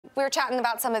we were chatting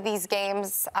about some of these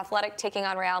games. Athletic taking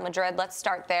on Real Madrid. Let's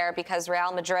start there because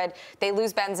Real Madrid, they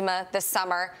lose Benzema this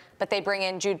summer, but they bring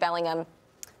in Jude Bellingham.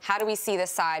 How do we see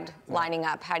this side lining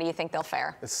up? How do you think they'll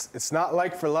fare? It's not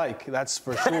like for like, that's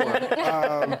for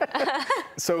sure.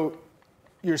 So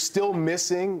you're still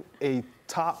missing a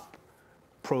top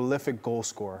prolific goal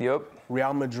scorer. Yep.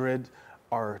 Real Madrid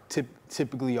are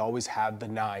typically always have the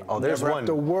 9. Oh, there's one.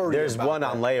 There's one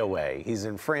that. on layaway. He's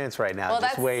in France right now,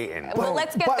 just waiting. Well,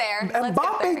 let's get there.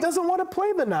 Mbappe doesn't want to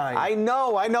play the 9. I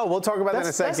know. We'll talk about that in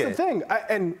a second. That's the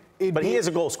thing. But he is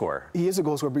a goal scorer. He is a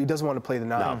goal scorer, but he doesn't want to play the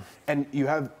 9. No. And you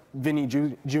have Vinny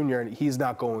Jr., and he's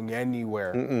not going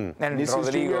anywhere. And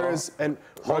Rodrigo. And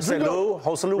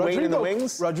Joselu waiting in the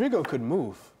wings? Rodrigo could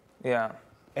move. Yeah.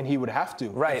 And he would have to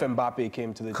if Mbappe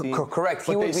came to the team. Correct.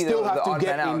 But they still have to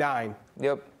get a 9.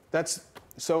 Yep.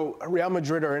 So Real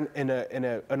Madrid are in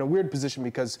a weird position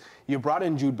because you brought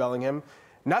in Jude Bellingham.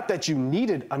 Not that you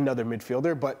needed another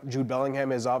midfielder, but Jude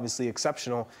Bellingham is obviously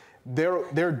exceptional.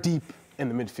 They're deep in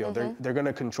the midfield. They're going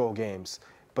to control games.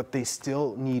 But they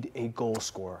still need a goal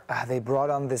scorer. They brought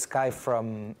on this guy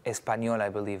from Espanyol, I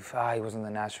believe. He was on the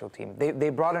national team. They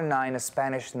brought a 9, a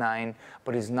Spanish 9,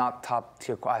 but he's not top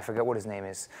tier. I forget what his name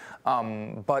is.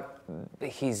 But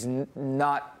he's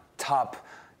not top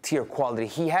tier quality.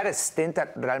 He had a stint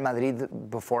at Real Madrid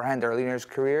beforehand, early in his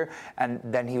career, and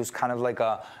then he was kind of like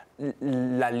a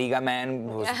La Liga man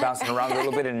who was bouncing around a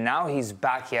little bit, and now he's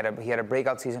back. He had a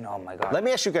breakout season. Oh my God! Let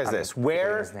me ask you guys this: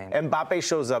 where Mbappe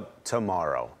shows up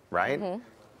tomorrow, right?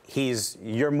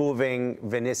 You're moving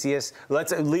Vinicius.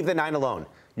 Let's leave the 9 alone.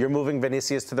 You're moving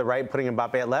Vinicius to the right, putting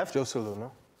Mbappe at left. Joselu,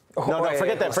 no? No,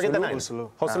 forget that. Forget the 9.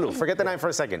 Joselu. Forget the 9 for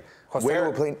a second.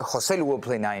 Joselu will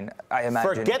play 9, I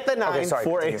imagine. Forget the 9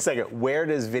 for a second. Where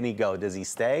does Vinny go? Does he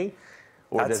stay?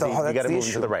 Or does he got to move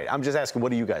him to the right? I'm just asking, what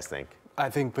do you guys think? I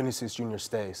think Vinicius Jr.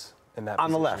 stays in that on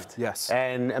position. the left. Yes.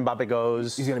 And Mbappe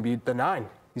goes. He's going to be the 9.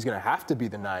 He's going to have to be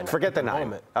the 9. Forget the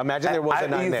 9. Imagine there was a 9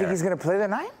 there. You think he's going to play the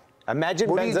 9? Imagine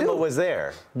Benzema was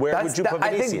there. Where would you put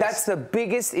Vinicius? I think that's the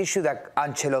biggest issue that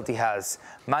Ancelotti has.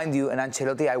 Mind you, and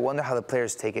Ancelotti, I wonder how the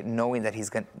players take it, knowing that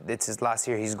it's his last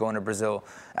year, he's going to Brazil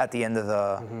at the end of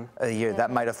the year.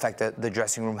 That might affect the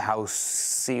dressing room, how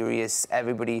serious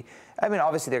everybody. I mean,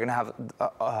 obviously they're going to have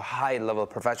a high level of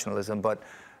professionalism, but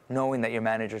knowing that your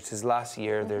manager, it's his last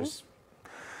year, there's.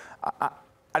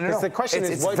 I don't know. The question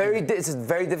it's a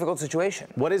very difficult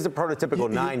situation. What is the prototypical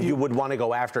 9 you would want to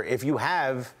go after if you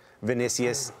have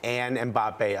Vinicius and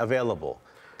Mbappe available?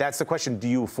 That's the question. Do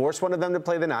you force one of them to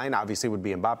play the 9? Obviously, it would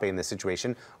be Mbappe in this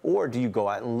situation. Or do you go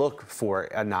out and look for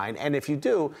a 9? And if you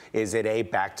do, is it a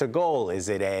back to goal? Is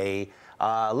it a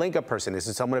link-up person? Is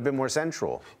it someone a bit more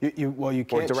central? You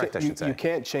can't. Or direct, I should say. You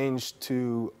can't change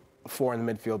to 4 in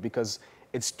the midfield because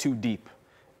it's too deep,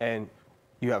 and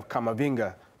you have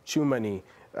Camavinga, Tchouaméni,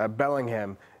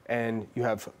 Bellingham, and you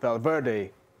have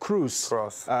Valverde, Cruz,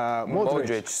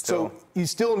 Modric. So you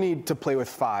still need to play with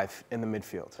 5 in the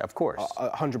midfield. Of course.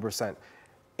 100%.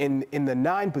 In the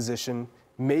 9 position,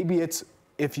 maybe it's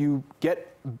if you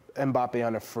get Mbappe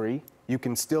on a free, you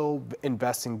can still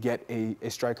invest and get a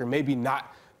striker. Maybe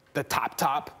not the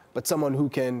top, but someone who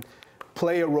can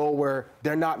play a role where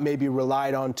they're not maybe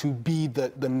relied on to be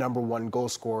the number 1 goal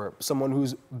scorer. Someone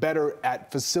who's better at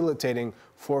facilitating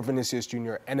for Vinicius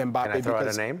Jr. and Mbappe. Can I throw out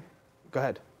a name? Go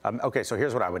ahead. Okay, so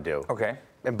here's what I would do. Okay.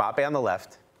 Mbappe on the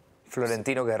left.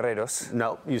 Florentino Guerreros.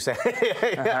 No, you say,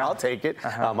 yeah, I'll take it.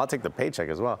 I'll take the paycheck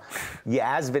as well.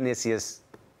 As Vinicius,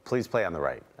 please play on the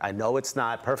right. I know it's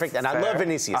not perfect, and I love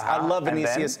Vinicius. I love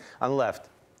Vinicius on the left.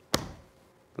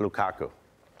 Lukaku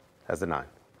has the 9.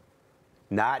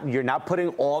 You're not putting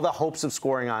all the hopes of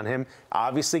scoring on him.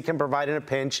 Obviously can provide in a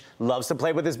pinch. Loves to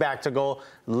play with his back to goal.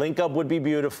 Link up would be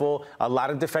beautiful. A lot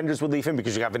of defenders would leave him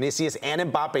because you got Vinicius and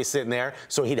Mbappe sitting there.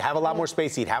 So he'd have a lot more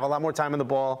space. He'd have a lot more time on the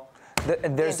ball. I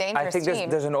think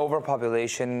there's an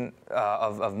overpopulation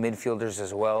of midfielders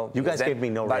as well. You guys gave me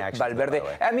no reaction. Valverde. To that, by the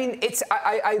way. I mean,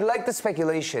 I like the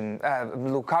speculation.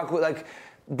 Lukaku, like.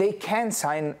 They can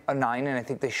sign a 9, and I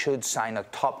think they should sign a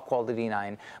top quality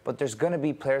 9. But there's going to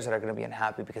be players that are going to be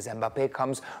unhappy because Mbappe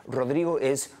comes. Rodrigo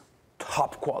is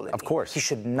top quality. Of course. He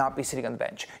should not be sitting on the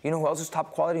bench. You know who else is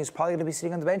top quality? He's probably going to be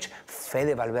sitting on the bench?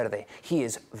 Fede Valverde. He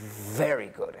is very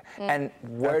good. And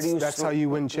that's how you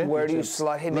win championships. Where do you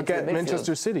slot him into the midfield? Look at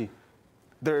Manchester City.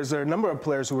 There's a number of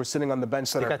players who are sitting on the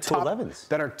bench that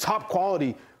are top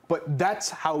quality. But that's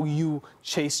how you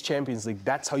chase Champions League.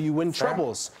 That's how you win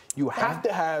trebles. You have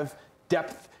to have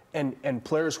depth and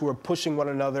players who are pushing one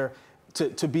another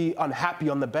to be unhappy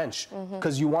on the bench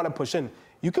because you want to push in.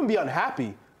 You can be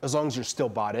unhappy as long as you're still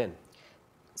bought in.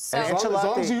 So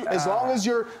As long as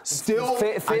you're still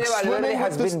Fede Valverde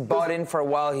has been bought in for a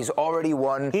while. He's already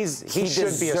won. He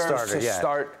should be a starter. To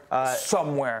start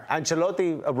somewhere.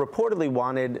 Ancelotti reportedly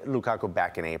wanted Lukaku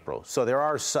back in April, so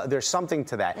there's something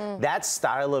to that. That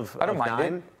style of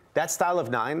nine, that style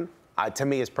of nine, to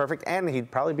me, is perfect, and he'd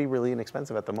probably be really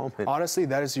inexpensive at the moment. Honestly,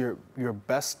 that is your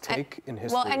best take in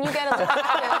history. Well, and you get a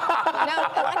Lukaku.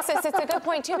 No, Alexis, it's a good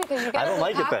point too because you get a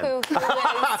Lukaku who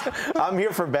is. I'm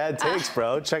here for bad takes,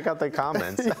 bro. Check out the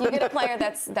comments. You get a player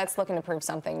that's looking to prove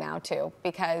something now too,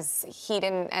 because he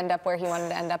didn't end up where he wanted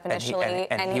to end up initially,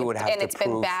 and it's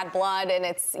been bad blood, and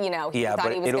it's he thought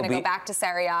he was going to go back to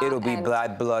Serie. It'll be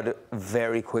bad blood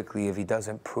very quickly if he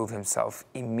doesn't prove himself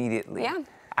immediately. Yeah.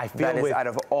 I feel that is out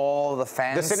of all the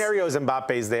fans. The scenario is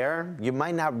Mbappe's there. You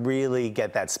might not really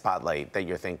get that spotlight that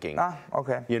you're thinking.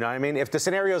 Okay. You know what I mean? If the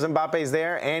scenario is Mbappe's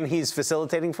there and he's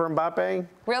facilitating for Mbappe,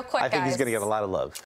 real quick, I think guys, he's going to get a lot of love.